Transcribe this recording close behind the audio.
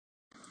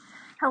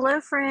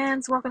Hello,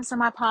 friends. Welcome to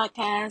my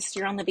podcast.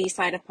 You're on the B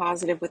side of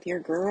positive with your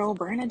girl,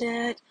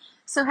 Bernadette.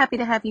 So happy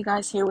to have you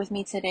guys here with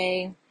me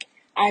today.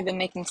 I've been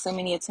making so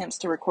many attempts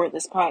to record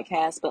this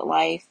podcast, but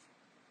life,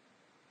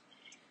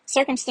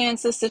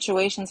 circumstances,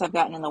 situations have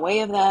gotten in the way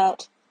of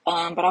that.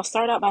 But I'll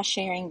start out by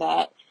sharing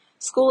that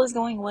school is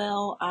going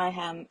well. I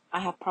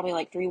have probably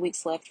like 3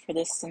 weeks left for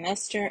this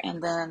semester,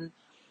 and then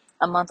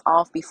a month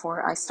off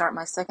before I start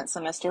my second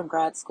semester of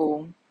grad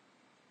school.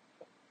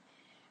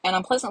 And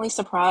I'm pleasantly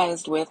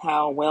surprised with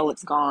how well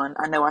it's gone.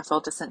 I know I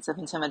felt a sense of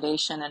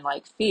intimidation and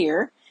like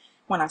fear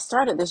when I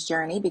started this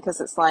journey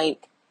because it's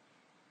like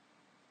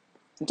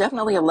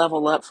definitely a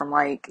level up from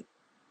like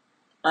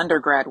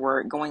undergrad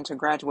work, going to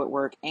graduate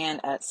work, and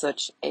at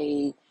such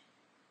a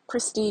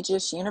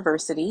prestigious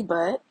university.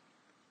 But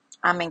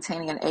I'm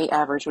maintaining an A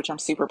average, which I'm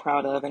super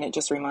proud of. And it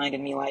just reminded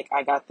me like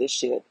I got this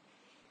shit.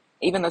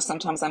 Even though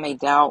sometimes I may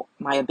doubt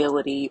my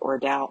ability or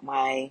doubt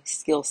my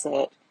skill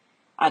set,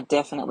 I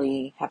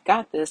definitely have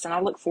got this. And I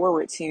look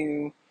forward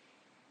to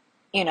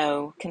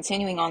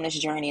continuing on this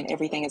journey and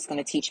everything it's going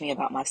to teach me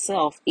about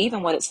myself,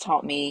 even what it's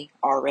taught me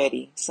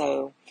already.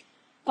 So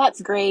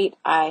that's great.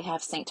 I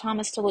have St.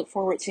 Thomas to look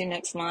forward to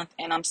next month,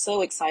 and I'm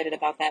so excited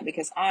about that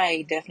because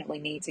I definitely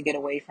need to get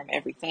away from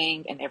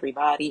everything and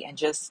everybody and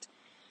just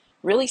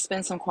really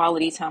spend some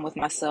quality time with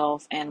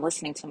myself and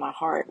listening to my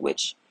heart,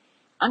 which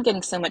I'm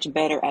getting so much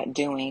better at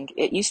doing.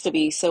 It used to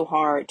be so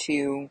hard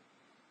to,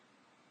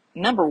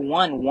 number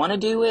one, want to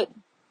do it,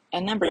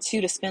 and number two,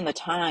 to spend the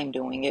time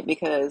doing it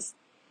because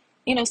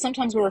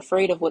sometimes we're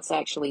afraid of what's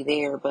actually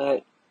there,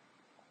 but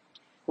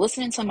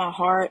listening to my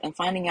heart and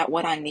finding out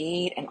what I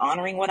need and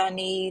honoring what I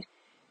need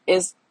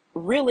is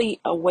really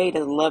a way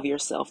to love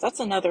yourself. That's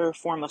another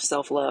form of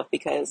self-love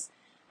because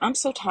I'm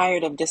so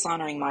tired of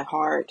dishonoring my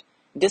heart,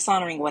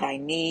 dishonoring what I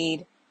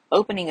need,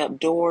 opening up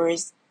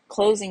doors,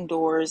 closing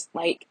doors.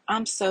 Like,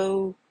 I'm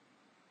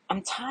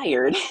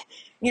tired.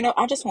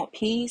 I just want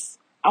peace.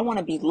 I want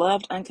to be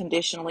loved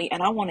unconditionally,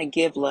 and I want to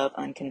give love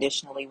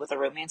unconditionally with a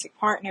romantic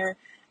partner.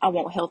 I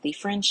want healthy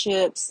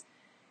friendships.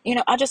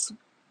 I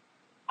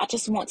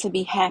just want to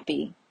be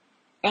happy.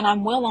 And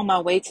I'm well on my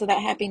way to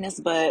that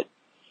happiness, but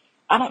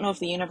I don't know if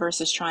the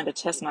universe is trying to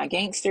test my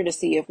gangster to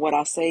see if what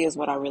I say is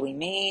what I really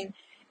mean,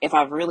 if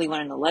I've really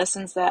learned the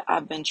lessons that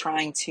I've been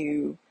trying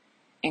to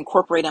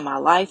incorporate in my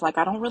life. Like,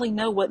 I don't really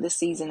know what this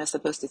season is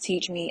supposed to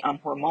teach me. I'm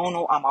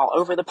hormonal. I'm all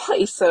over the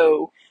place.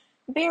 So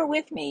bear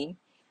with me.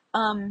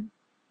 Um,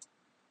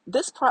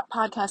 this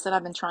podcast that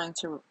I've been trying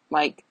to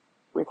like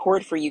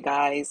record for you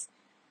guys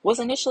was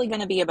initially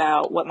going to be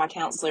about what my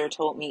counselor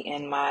told me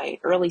in my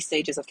early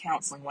stages of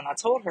counseling when I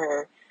told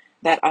her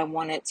that I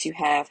wanted to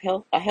have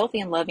a healthy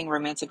and loving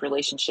romantic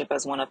relationship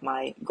as one of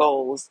my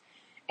goals.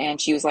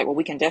 And she was like, well,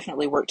 we can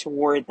definitely work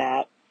toward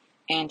that.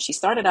 And she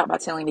started out by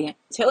telling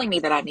me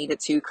that I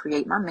needed to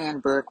create my man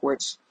book,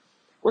 which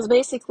was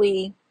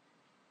basically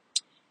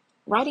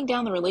writing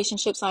down the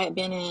relationships I had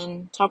been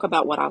in, talk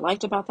about what I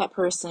liked about that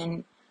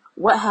person,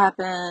 what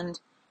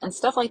happened, and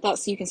stuff like that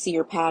so you can see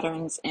your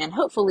patterns and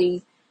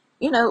hopefully,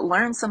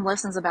 learn some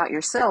lessons about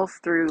yourself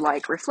through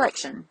like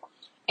reflection.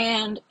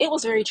 And it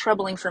was very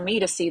troubling for me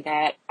to see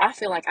that I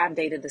feel like I've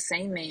dated the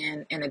same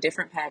man in a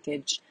different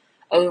package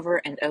over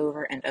and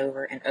over and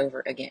over and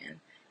over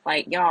again.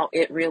 Like, y'all,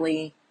 it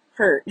really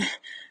hurt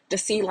to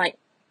see like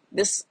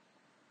this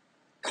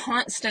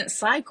constant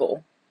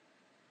cycle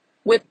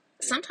with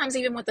sometimes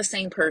even with the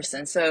same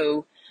person.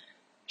 So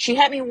she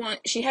had me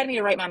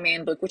to write my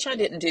man book, which I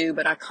didn't do,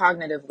 but I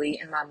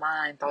cognitively in my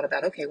mind thought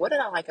about, okay, what did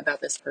I like about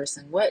this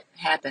person? What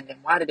happened and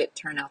why did it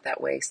turn out that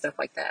way? Stuff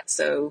like that.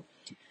 So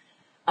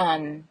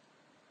um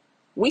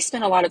we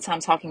spent a lot of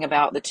time talking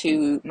about the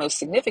two most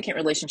significant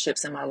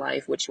relationships in my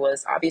life, which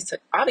was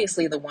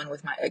obviously the one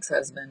with my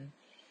ex-husband.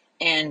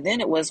 And then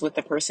it was with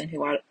the person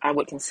who I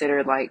would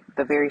consider like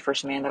the very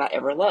first man that I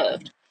ever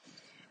loved.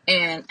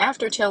 And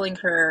after telling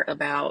her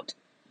about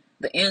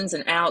the ins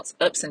and outs,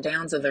 ups and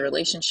downs of the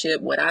relationship,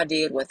 what I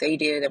did, what they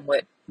did, and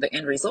what the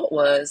end result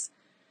was,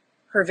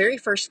 her very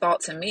first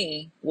thought to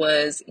me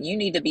was, you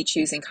need to be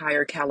choosing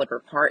higher caliber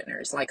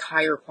partners, like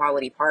higher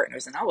quality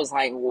partners. And I was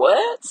like,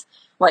 what?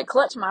 Like,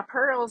 clutch my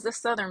pearls, this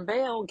Southern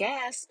Belle,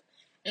 gasp.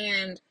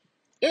 And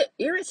it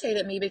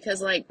irritated me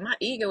because like my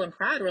ego and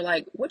pride were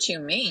like, what you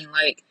mean?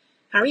 Like,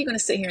 how are you going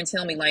to sit here and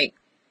tell me like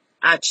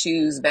I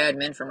choose bad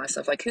men for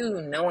myself? Like,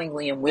 who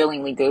knowingly and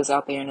willingly goes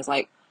out there and is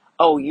like,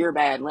 oh, you're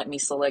bad, let me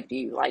select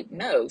you? Like,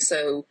 no.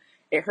 So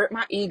it hurt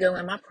my ego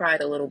and my pride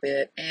a little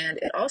bit. And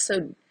it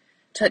also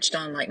touched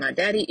on like my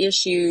daddy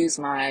issues,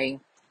 my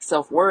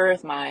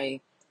self-worth, my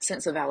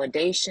sense of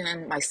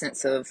validation, my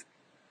sense of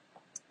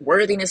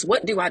worthiness.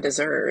 What do I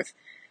deserve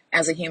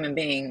as a human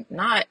being?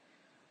 Not,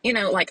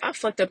 like I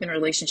fucked up in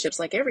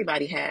relationships like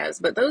everybody has,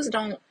 but those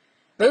aren't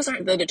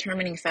the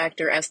determining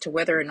factor as to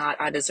whether or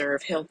not I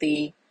deserve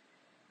healthy,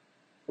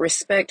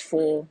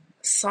 respectful,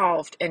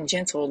 soft, and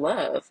gentle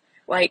love.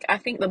 Like, I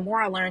think the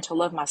more I learned to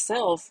love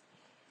myself,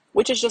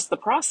 which is just the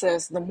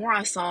process, the more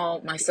I saw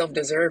myself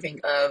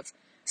deserving of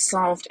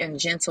soft and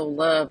gentle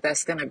love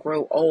that's going to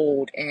grow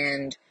old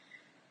and,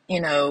 you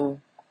know,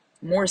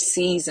 more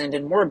seasoned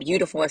and more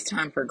beautiful as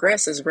time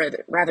progresses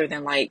rather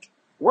than like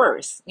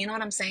worse. You know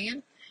what I'm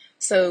saying?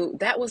 So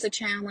that was a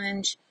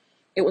challenge.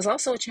 It was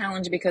also a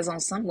challenge because on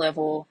some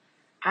level,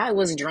 I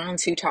was drawn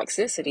to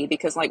toxicity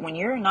because like when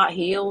you're not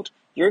healed,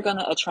 you're going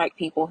to attract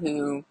people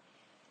who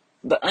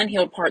the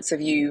unhealed parts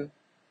of you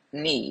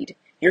need.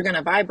 You're going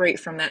to vibrate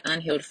from that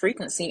unhealed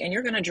frequency and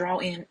you're going to draw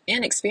in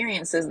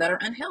experiences that are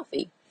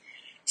unhealthy.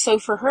 So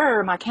for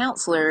her, my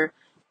counselor,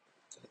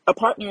 a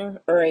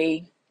partner or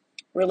a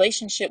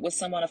relationship with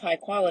someone of high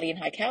quality and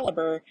high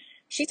caliber,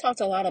 she talked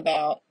a lot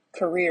about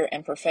career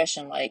and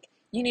profession. Like,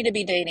 you need to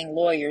be dating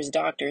lawyers,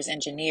 doctors,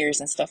 engineers,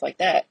 and stuff like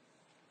that.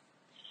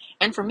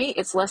 And for me,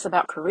 it's less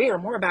about career,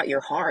 more about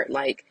your heart.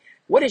 Like,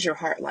 what is your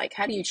heart like?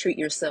 How do you treat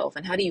yourself?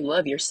 And how do you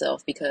love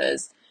yourself?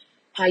 Because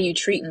how you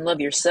treat and love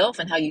yourself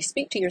and how you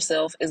speak to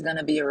yourself is going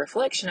to be a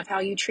reflection of how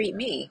you treat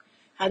me.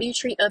 How do you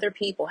treat other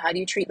people? How do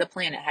you treat the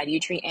planet? How do you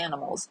treat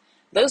animals?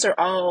 Those are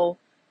all,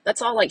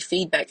 that's all like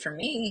feedback for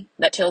me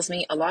that tells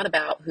me a lot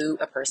about who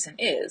a person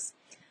is.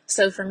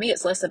 So for me,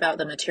 it's less about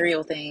the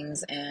material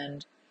things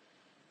and,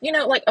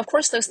 like, of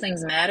course those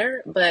things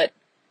matter, but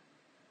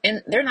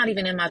and they're not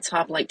even in my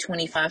top like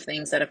 25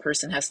 things that a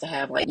person has to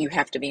have. Like, you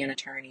have to be an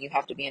attorney, you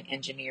have to be an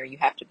engineer, you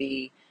have to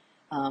be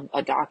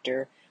a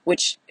doctor,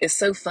 which is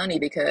so funny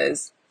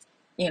because,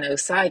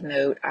 side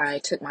note, I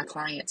took my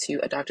client to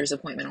a doctor's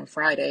appointment on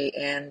Friday,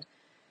 and,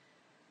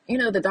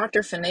 the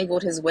doctor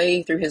finagled his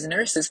way through his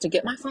nurses to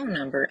get my phone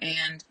number.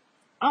 And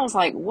I was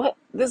like, what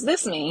does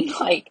this mean?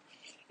 Like,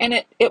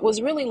 and it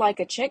was really like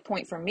a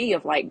checkpoint for me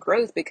of like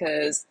growth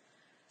because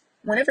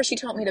whenever she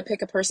told me to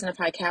pick a person of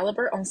high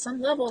caliber, on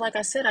some level, like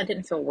I said, I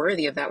didn't feel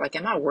worthy of that. Like,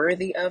 am I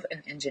worthy of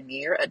an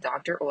engineer, a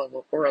doctor,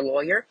 or a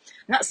lawyer?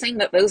 I'm not saying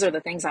that those are the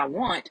things I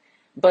want,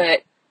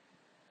 but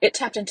it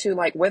tapped into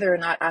like whether or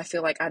not I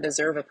feel like I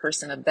deserve a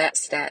person of that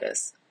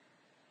status.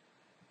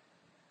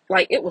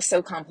 Like, it was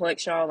so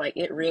complex, y'all. Like,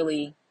 it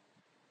really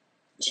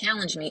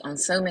challenged me on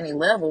so many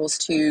levels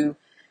to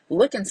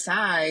look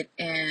inside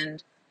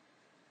and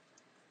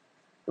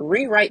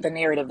rewrite the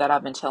narrative that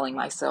I've been telling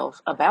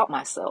myself about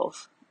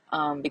myself.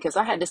 Because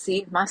I had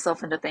deceived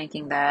myself into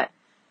thinking that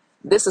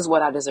this is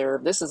what I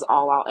deserve, this is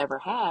all I'll ever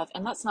have.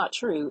 And that's not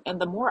true.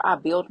 And the more I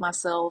build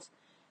myself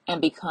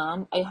and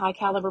become a high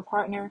caliber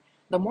partner,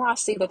 the more I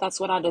see that that's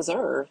what I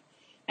deserve.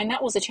 And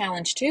that was a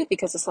challenge too,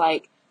 because it's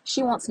like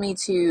she wants me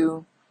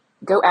to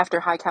go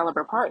after high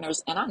caliber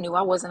partners. And I knew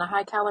I wasn't a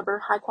high caliber,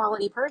 high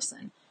quality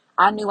person.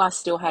 I knew I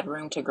still had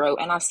room to grow,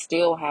 and I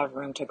still have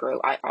room to grow.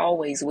 I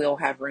always will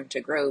have room to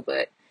grow,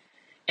 but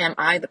am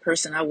I the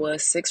person I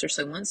was 6 or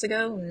so months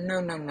ago? No,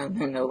 no, no,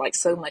 no, no. Like,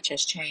 so much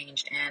has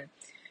changed. And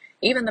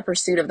even the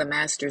pursuit of the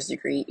master's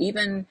degree,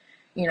 even,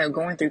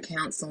 going through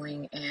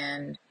counseling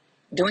and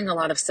doing a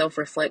lot of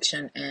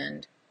self-reflection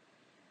and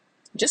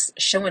just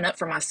showing up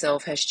for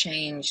myself has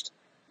changed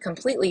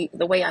completely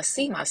the way I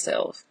see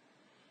myself.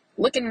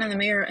 Looking in the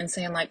mirror and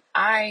saying, like,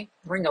 I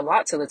bring a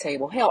lot to the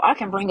table. Hell, I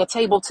can bring a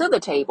table to the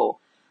table.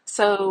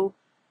 So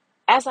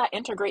as I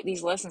integrate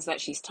these lessons that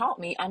she's taught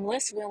me, I'm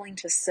less willing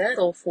to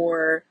settle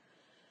for,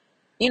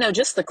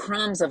 just the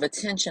crumbs of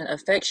attention,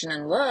 affection,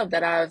 and love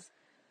that I've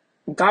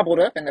gobbled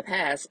up in the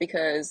past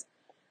because,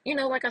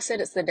 like I said,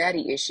 it's the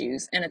daddy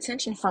issues, and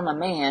attention from a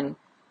man,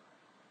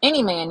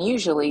 any man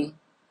usually,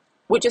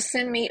 would just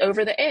send me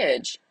over the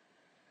edge.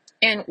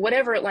 And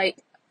whatever, like,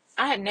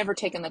 I had never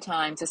taken the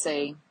time to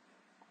say,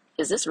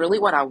 is this really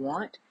what I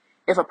want?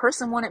 If a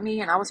person wanted me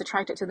and I was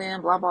attracted to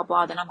them, blah, blah,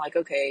 blah, then I'm like,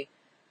 okay,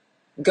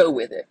 go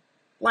with it.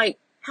 Like,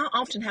 how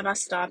often have I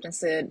stopped and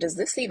said, does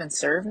this even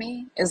serve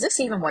me? Is this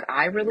even what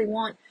I really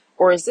want?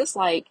 Or is this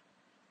like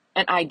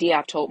an idea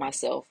I've told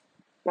myself?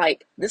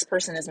 Like, this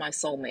person is my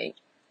soulmate.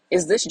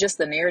 Is this just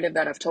the narrative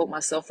that I've told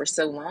myself for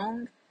so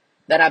long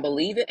that I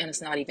believe it and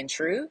it's not even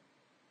true?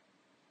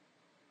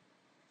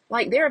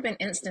 Like, there have been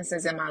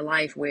instances in my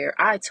life where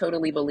I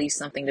totally believed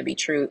something to be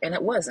true and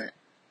it wasn't.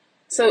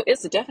 So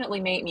it's definitely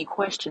made me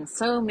question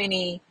so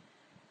many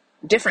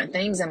different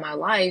things in my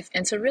life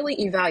and to really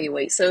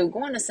evaluate. So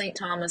going to St.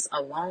 Thomas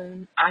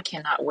alone, I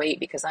cannot wait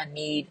because I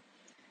need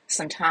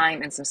some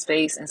time and some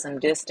space and some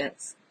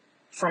distance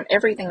from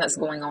everything that's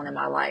going on in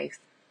my life.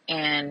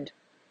 And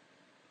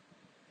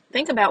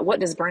think about,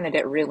 what does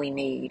Bernadette really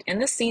need in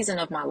this season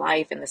of my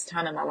life, in this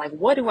time in my life?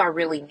 What do I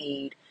really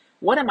need?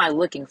 What am I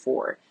looking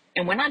for?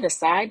 And when I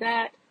decide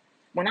that,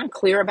 when I'm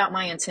clear about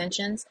my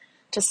intentions,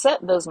 to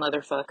set those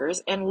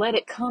motherfuckers and let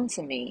it come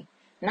to me,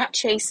 not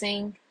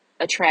chasing,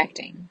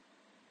 attracting,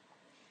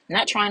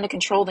 not trying to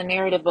control the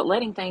narrative, but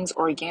letting things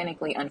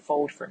organically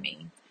unfold for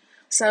me.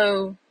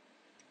 So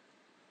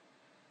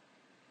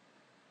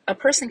a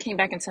person came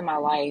back into my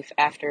life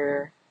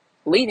after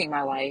leaving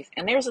my life,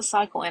 and there's a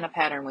cycle and a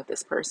pattern with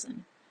this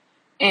person.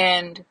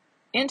 And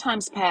in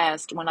times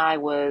past, when I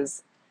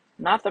was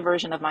not the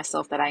version of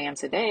myself that I am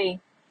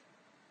today,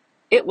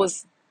 it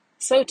was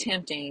so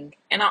tempting,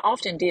 and I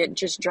often did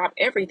just drop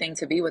everything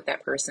to be with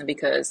that person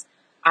because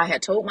I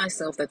had told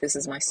myself that this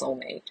is my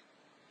soulmate.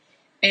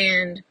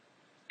 And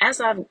as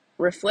I've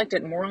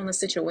reflected more on the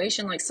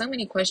situation, like so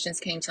many questions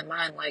came to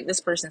mind. Like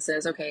this person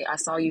says, okay, I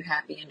saw you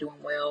happy and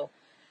doing well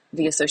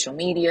via social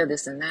media,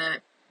 this and that.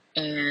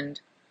 And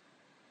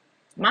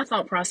my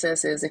thought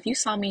process is, if you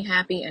saw me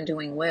happy and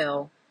doing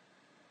well,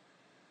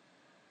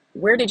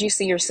 where did you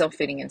see yourself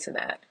fitting into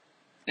that?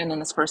 And then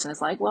this person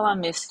is like, well, I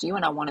missed you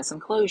and I wanted some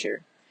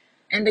closure.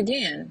 And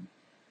again,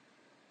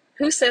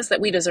 who says that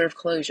we deserve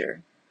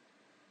closure?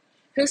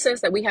 Who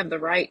says that we have the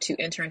right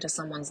to enter into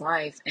someone's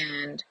life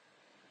and,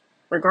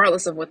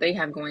 regardless of what they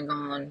have going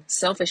on,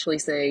 selfishly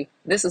say,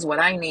 this is what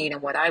I need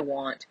and what I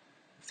want.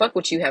 Fuck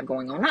what you have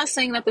going on. I'm not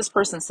saying that this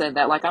person said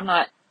that. Like,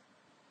 I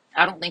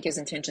don't think his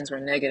intentions were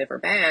negative or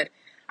bad.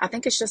 I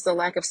think it's just a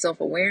lack of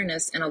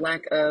self-awareness and a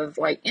lack of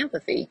like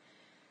empathy.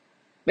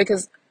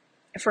 Because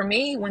for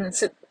me, when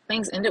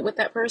things ended with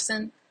that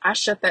person, I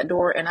shut that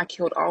door and I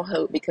killed all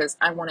hope because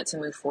I wanted to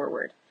move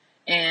forward.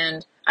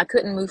 And I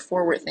couldn't move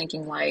forward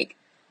thinking like,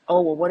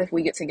 oh, well, what if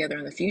we get together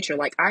in the future?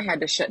 Like, I had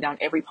to shut down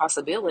every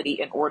possibility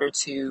in order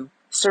to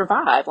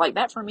survive. Like,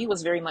 that for me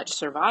was very much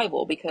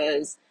survival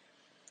because,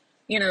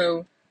 you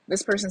know,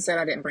 this person said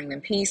I didn't bring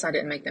them peace, I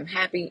didn't make them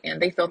happy,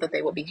 and they felt that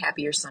they would be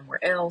happier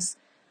somewhere else.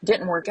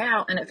 Didn't work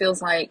out, and it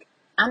feels like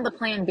I'm the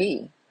plan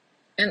B.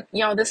 And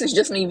y'all, this is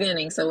just me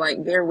venting, so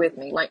like bear with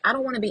me. Like, I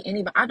don't want to be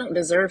anybody, I don't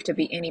deserve to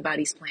be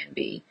anybody's plan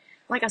B.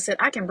 Like I said,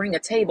 I can bring a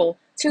table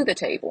to the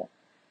table.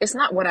 It's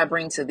not what I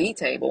bring to the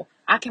table.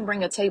 I can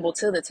bring a table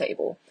to the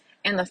table.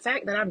 And the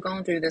fact that I've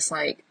gone through this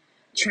like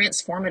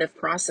transformative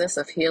process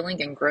of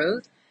healing and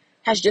growth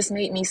has just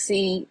made me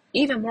see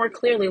even more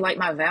clearly like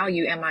my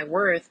value and my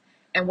worth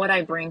and what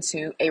I bring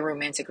to a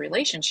romantic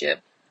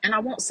relationship. And I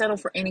won't settle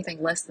for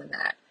anything less than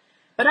that.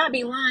 But I'd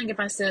be lying if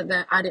I said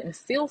that I didn't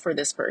feel for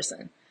this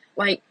person.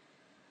 Like,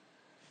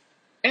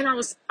 and I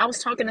was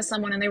talking to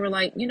someone and they were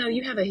like, you know,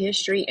 you have a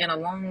history and a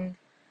long,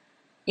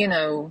 you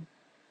know,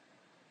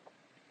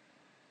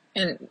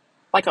 and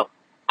like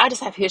I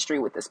just have history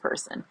with this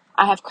person.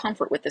 I have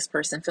comfort with this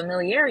person,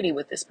 familiarity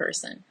with this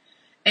person.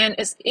 And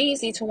it's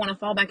easy to want to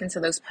fall back into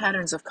those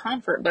patterns of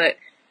comfort, but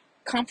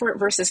comfort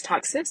versus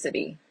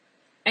toxicity.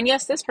 And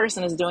yes, this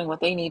person is doing what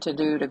they need to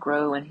do to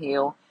grow and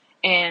heal.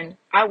 And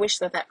I wish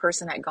that that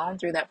person had gone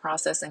through that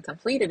process and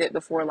completed it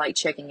before like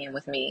checking in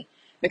with me.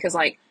 Because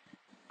like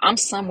I'm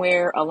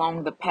somewhere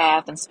along the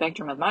path and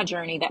spectrum of my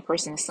journey. That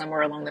person is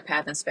somewhere along the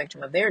path and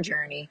spectrum of their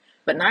journey.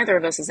 But neither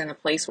of us is in a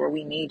place where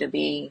we need to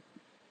be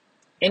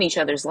in each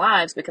other's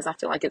lives because I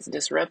feel like it's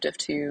disruptive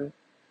to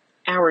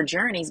our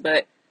journeys.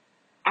 But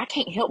I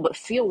can't help but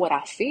feel what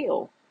I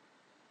feel.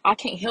 I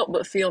can't help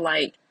but feel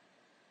like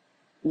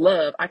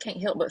love. I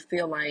can't help but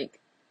feel like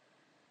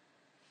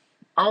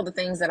all the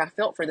things that I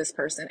felt for this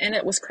person. And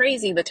it was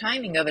crazy, the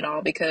timing of it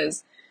all,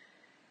 because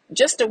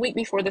just a week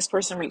before this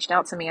person reached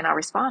out to me and I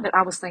responded,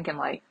 I was thinking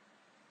like,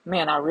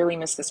 man, I really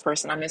miss this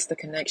person. I miss the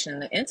connection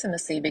and the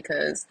intimacy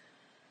because,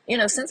 you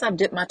know, since I've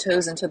dipped my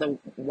toes into the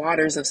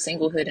waters of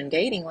singlehood and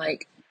dating,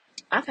 like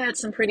I've had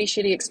some pretty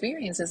shitty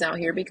experiences out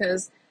here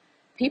because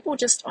people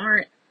just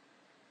aren't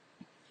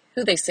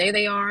who they say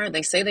they are.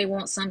 They say they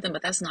want something,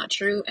 but that's not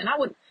true. And I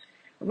would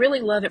really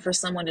love it for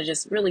someone to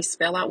just really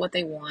spell out what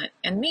they want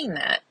and mean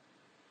that.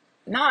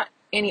 Not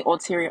any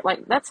ulterior,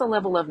 like that's a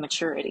level of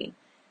maturity.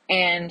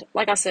 And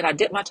like I said, I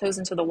dipped my toes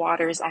into the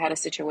waters. I had a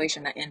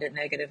situation that ended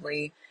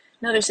negatively,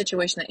 another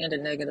situation that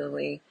ended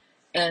negatively.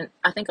 And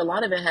I think a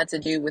lot of it had to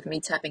do with me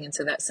tapping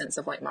into that sense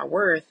of like my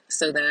worth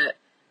so that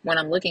when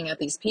I'm looking at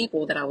these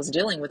people that I was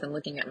dealing with and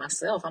looking at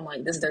myself, I'm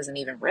like, this doesn't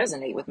even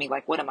resonate with me.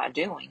 Like, what am I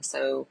doing?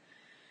 So,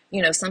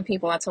 you know, some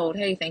people I told,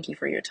 hey, thank you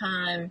for your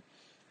time.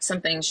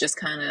 Some things just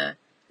kind of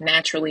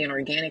naturally and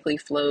organically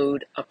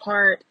flowed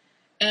apart.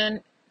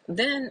 And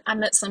then I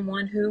met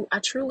someone who I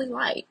truly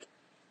like,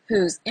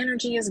 whose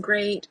energy is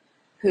great,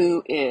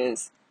 who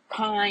is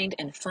kind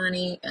and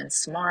funny and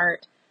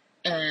smart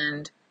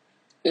and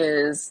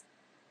is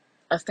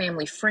a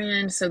family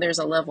friend. So there's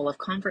a level of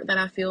comfort that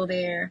I feel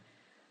there.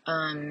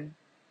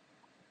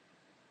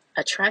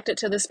 Attracted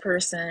to this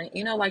person,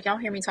 you know, like y'all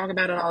hear me talk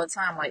about it all the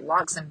time, like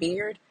locks and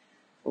beard,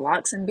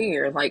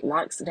 like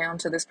locks down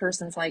to this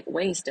person's like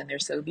waist and they're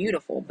so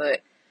beautiful.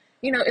 But,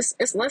 you know,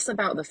 it's less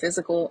about the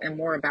physical and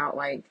more about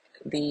like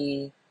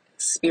the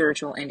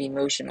spiritual and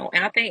emotional.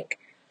 And I think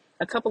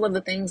a couple of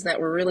the things that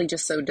were really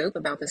just so dope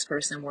about this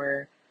person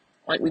were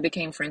like we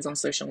became friends on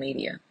social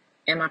media.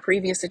 In my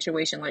previous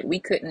situation, like we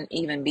couldn't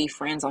even be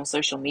friends on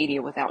social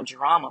media without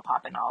drama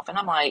popping off. And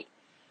I'm like,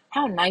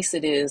 how nice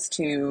it is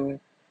to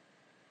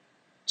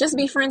just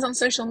be friends on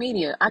social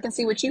media. I can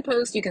see what you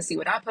post. You can see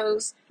what I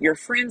post. Your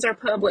friends are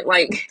public.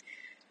 Like,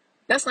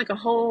 that's like a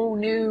whole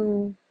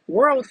new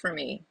world for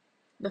me.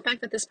 The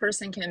fact that this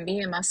person can be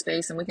in my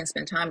space and we can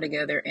spend time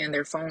together and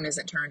their phone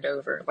isn't turned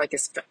over, like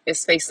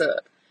it's face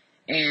up.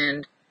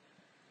 And,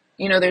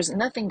 you know, there's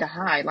nothing to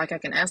hide. Like I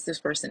can ask this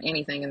person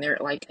anything and they're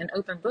like an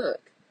open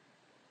book.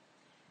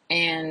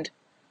 And,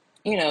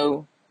 you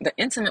know, the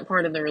intimate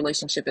part of the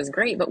relationship is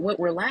great, but what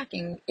we're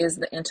lacking is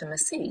the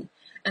intimacy.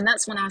 And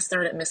that's when I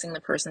started missing the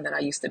person that I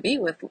used to be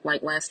with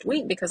like last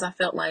week, because I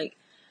felt like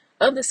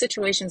of the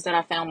situations that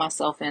I found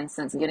myself in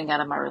since getting out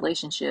of my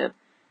relationship,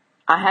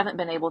 I haven't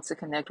been able to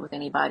connect with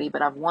anybody,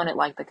 but I've wanted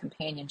like the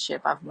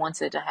companionship. I've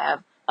wanted to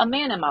have a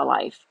man in my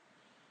life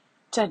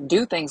to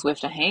do things with,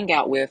 to hang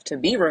out with, to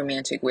be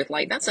romantic with.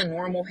 Like that's a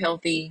normal,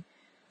 healthy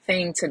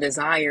thing to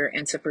desire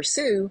and to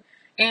pursue.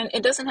 And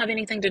it doesn't have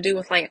anything to do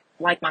with like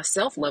my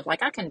self-love.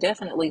 Like I can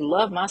definitely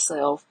love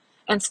myself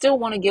and still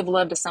want to give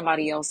love to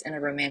somebody else in a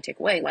romantic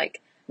way.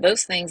 Like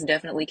those things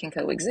definitely can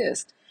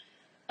coexist.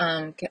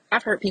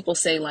 I've heard people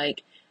say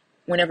like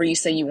whenever you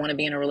say you want to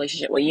be in a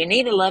relationship, well, you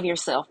need to love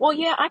yourself. Well,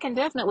 yeah, I can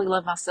definitely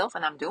love myself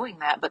and I'm doing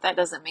that, but that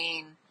doesn't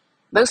mean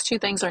those two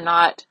things are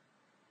not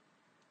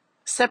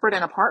separate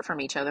and apart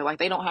from each other. Like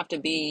they don't have to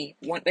be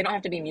one, they don't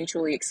have to be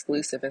mutually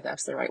exclusive, if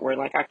that's the right word.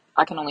 Like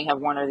I can only have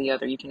one or the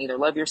other. You can either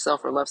love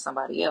yourself or love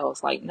somebody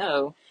else. Like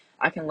no,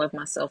 I can love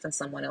myself and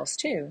someone else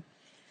too.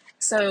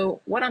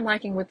 So what I'm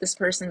lacking with this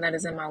person that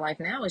is in my life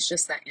now is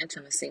just that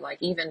intimacy. Like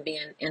even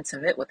being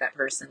intimate with that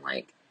person,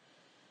 like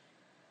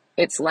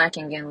it's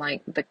lacking in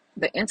like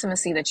the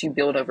intimacy that you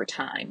build over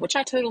time, which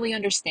I totally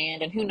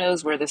understand. And who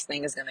knows where this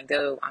thing is going to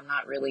go. I'm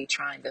not really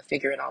trying to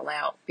figure it all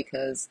out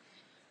because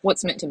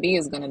what's meant to be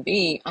is going to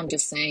be. I'm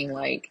just saying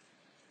like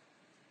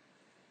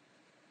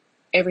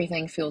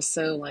everything feels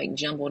so like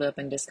jumbled up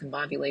and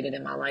discombobulated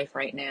in my life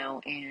right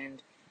now.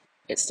 And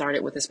it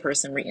started with this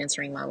person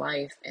re-entering my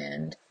life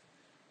and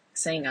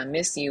saying I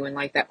miss you, and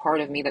like that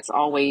part of me that's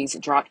always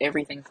dropped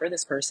everything for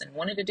this person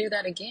wanted to do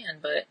that again,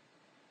 but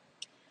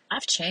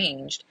I've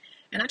changed.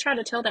 And I try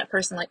to tell that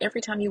person, like,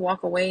 every time you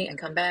walk away and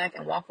come back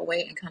and walk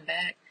away and come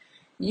back,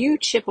 you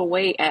chip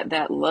away at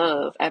that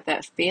love, at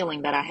that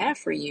feeling that I have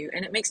for you,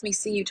 and it makes me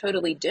see you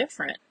totally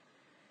different.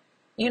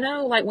 You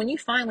know, like when you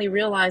finally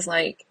realize,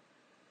 like,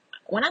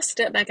 when I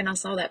stepped back and I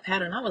saw that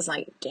pattern, I was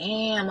like,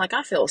 damn, like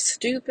I felt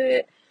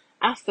stupid.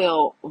 I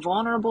felt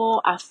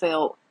vulnerable. I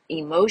felt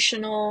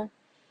emotional.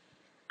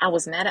 I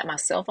was mad at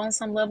myself on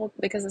some level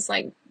because it's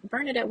like,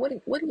 Bernadette, what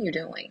are you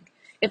doing?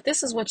 If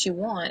this is what you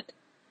want,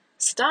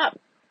 stop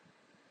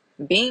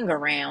being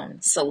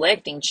around,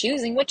 selecting,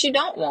 choosing what you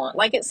don't want.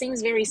 Like it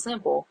seems very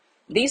simple.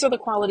 These are the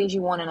qualities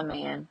you want in a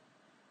man.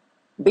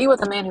 Be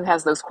with a man who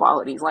has those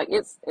qualities. Like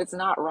it's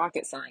not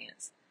rocket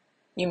science.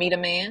 You meet a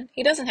man,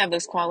 he doesn't have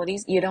those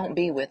qualities. You don't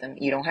be with him.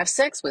 You don't have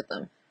sex with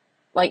him.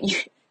 Like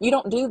you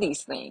don't do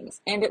these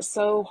things. And it's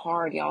so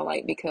hard, y'all,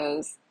 like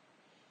because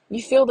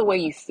you feel the way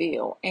you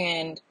feel.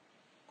 And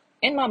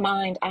in my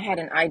mind, I had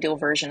an ideal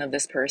version of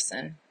this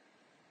person.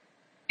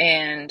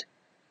 And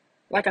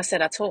like I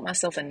said, I told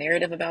myself a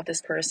narrative about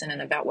this person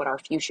and about what our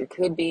future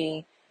could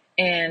be.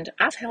 And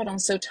I've held on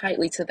so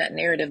tightly to that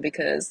narrative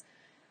because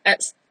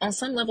on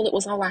some level, it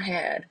was all I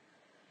had.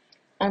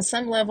 On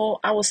some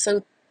level, I was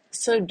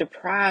so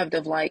deprived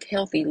of like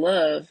healthy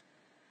love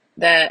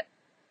that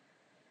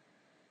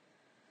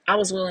I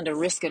was willing to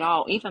risk it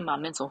all, even my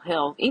mental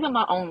health, even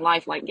my own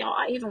life. Like, y'all,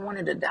 I even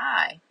wanted to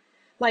die.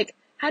 Like,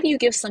 how do you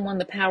give someone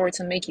the power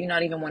to make you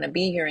not even want to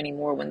be here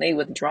anymore when they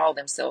withdraw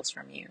themselves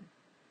from you?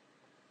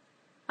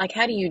 Like,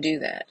 how do you do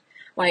that?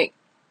 Like,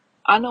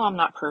 I know I'm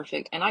not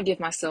perfect, and I give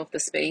myself the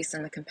space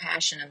and the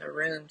compassion and the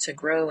room to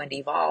grow and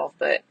evolve,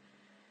 but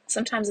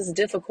sometimes it's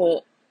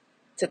difficult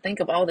to think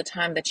of all the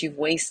time that you've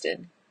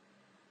wasted,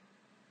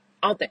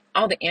 all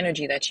the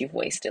energy that you've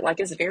wasted. Like,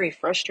 it's very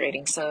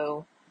frustrating.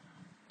 So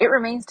it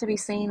remains to be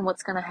seen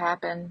what's going to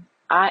happen.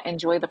 I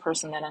enjoy the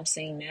person that I'm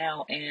seeing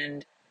now,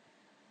 and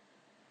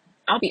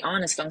I'll be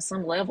honest, on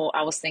some level,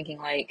 I was thinking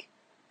like,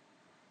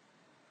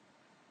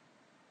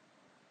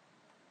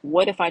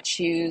 what if I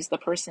choose the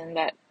person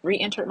that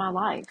re-entered my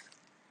life?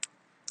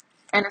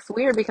 And it's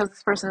weird because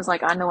this person is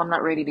like, I know I'm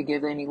not ready to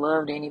give any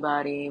love to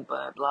anybody,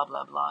 but blah,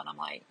 blah, blah. And I'm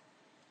like,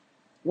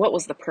 what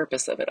was the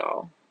purpose of it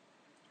all?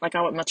 Like,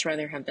 I would much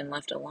rather have been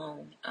left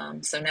alone.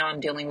 So now I'm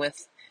dealing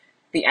with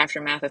the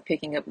aftermath of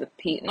picking up the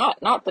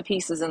not the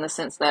pieces in the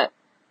sense that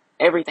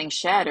everything's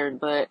shattered,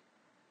 but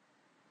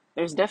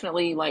there's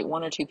definitely like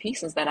one or two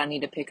pieces that I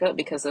need to pick up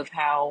because of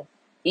how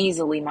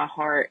easily my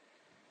heart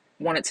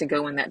wanted to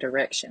go in that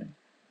direction.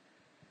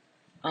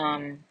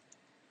 Um,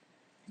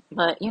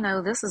 but you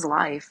know, this is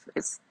life.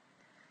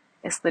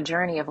 It's the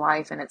journey of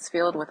life, and it's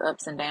filled with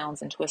ups and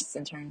downs and twists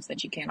and turns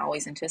that you can't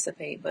always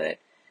anticipate. But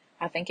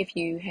I think if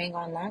you hang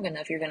on long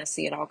enough, you're going to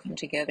see it all come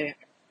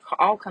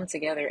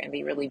together and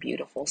be really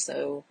beautiful.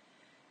 So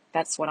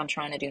that's what I'm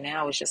trying to do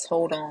now is just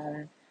hold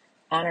on,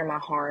 honor my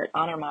heart,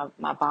 honor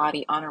my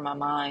body, honor my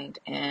mind,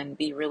 and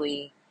be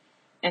really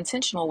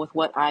intentional with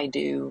what I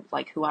do,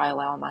 like who I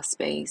allow in my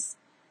space,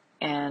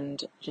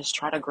 and just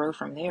try to grow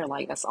from there.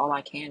 Like that's all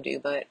I can do.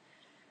 But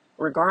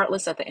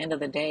regardless, at the end of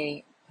the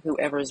day,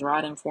 whoever's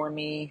riding for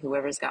me,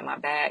 whoever's got my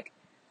back,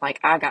 like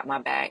I got my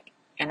back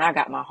and I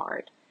got my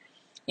heart.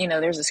 You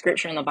know, there's a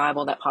scripture in the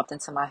Bible that popped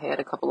into my head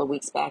a couple of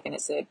weeks back, and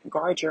it said,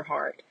 guard your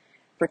heart,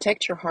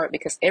 protect your heart,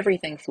 because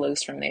everything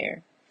flows from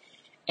there.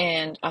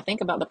 And I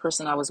think about the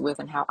person I was with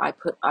and how I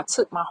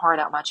took my heart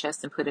out my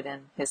chest and put it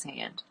in his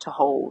hand to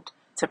hold,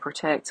 to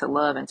protect, to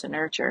love, and to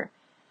nurture.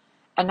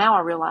 And now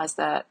I realize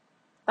that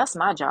that's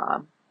my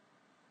job.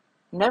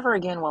 Never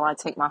again will I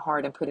take my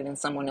heart and put it in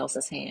someone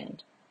else's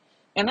hand.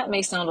 And that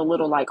may sound a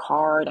little like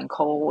hard and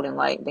cold and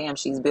like, damn,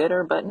 she's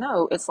bitter. But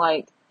no, it's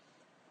like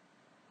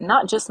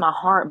not just my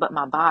heart, but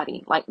my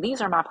body. Like,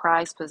 these are my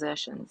prized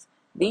possessions.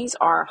 These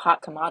are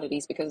hot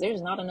commodities because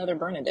there's not another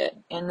Bernadette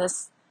in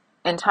this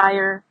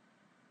entire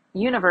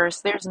universe.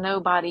 There's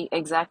nobody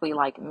exactly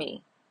like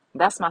me.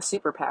 That's my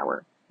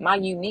superpower, my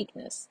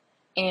uniqueness.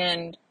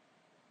 And,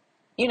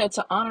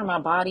 to honor my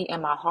body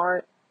and my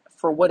heart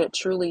for what it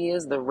truly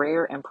is, the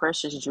rare and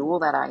precious jewel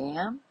that I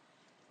am,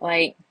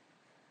 like,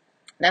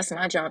 that's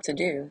my job to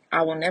do.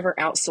 I will never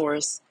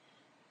outsource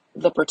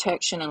the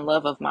protection and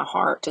love of my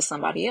heart to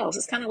somebody else.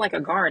 It's kind of like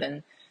a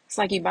garden. It's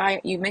like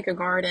you make a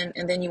garden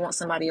and then you want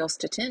somebody else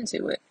to tend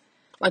to it.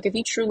 Like, if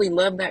you truly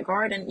love that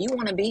garden, you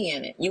want to be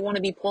in it. You want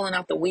to be pulling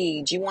out the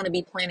weeds. You want to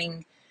be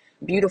planting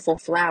beautiful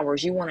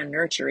flowers. You want to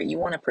nurture it. You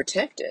want to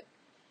protect it.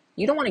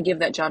 You don't want to give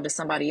that job to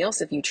somebody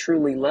else if you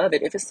truly love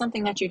it. If it's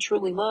something that you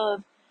truly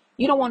love,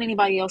 you don't want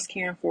anybody else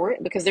caring for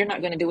it because they're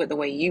not going to do it the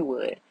way you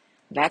would.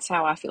 That's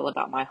how I feel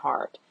about my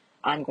heart.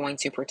 I'm going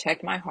to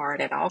protect my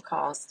heart at all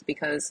costs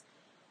because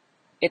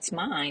it's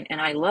mine and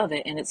I love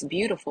it and it's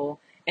beautiful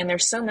and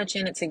there's so much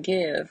in it to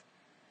give.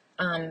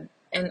 And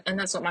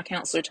that's what my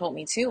counselor told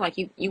me too. Like,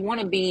 you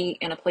want to be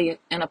in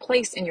a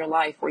place in your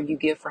life where you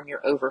give from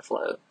your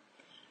overflow,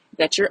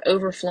 that you're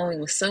overflowing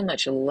with so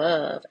much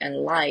love and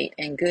light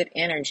and good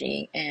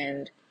energy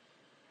and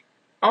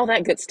all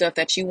that good stuff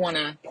that you want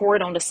to pour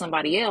it onto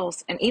somebody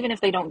else. And even if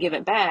they don't give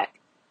it back,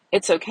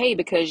 it's okay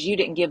because you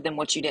didn't give them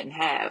what you didn't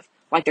have.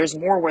 Like, there's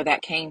more where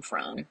that came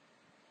from.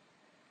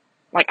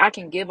 Like, I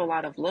can give a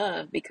lot of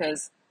love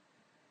because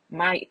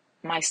my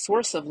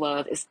source of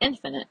love is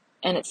infinite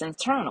and it's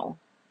eternal.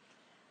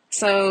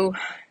 So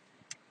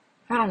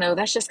I don't know.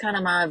 That's just kind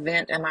of my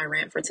vent and my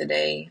rant for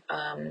today.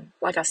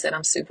 Like I said,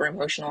 I'm super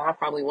emotional. I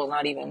probably will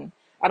not even.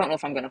 I don't know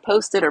if I'm going to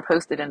post it or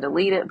post it and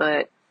delete it,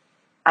 but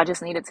I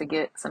just needed to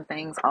get some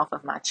things off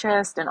of my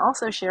chest and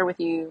also share with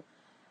you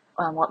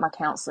what my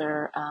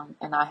counselor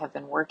and I have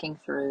been working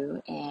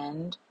through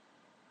and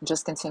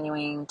just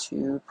continuing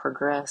to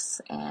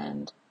progress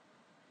and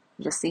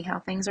just see how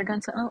things are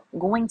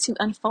going to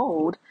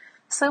unfold.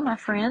 So, my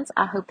friends,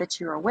 I hope that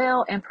you are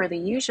well, and per the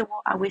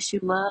usual, I wish you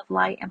love,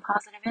 light, and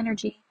positive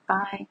energy.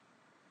 Bye.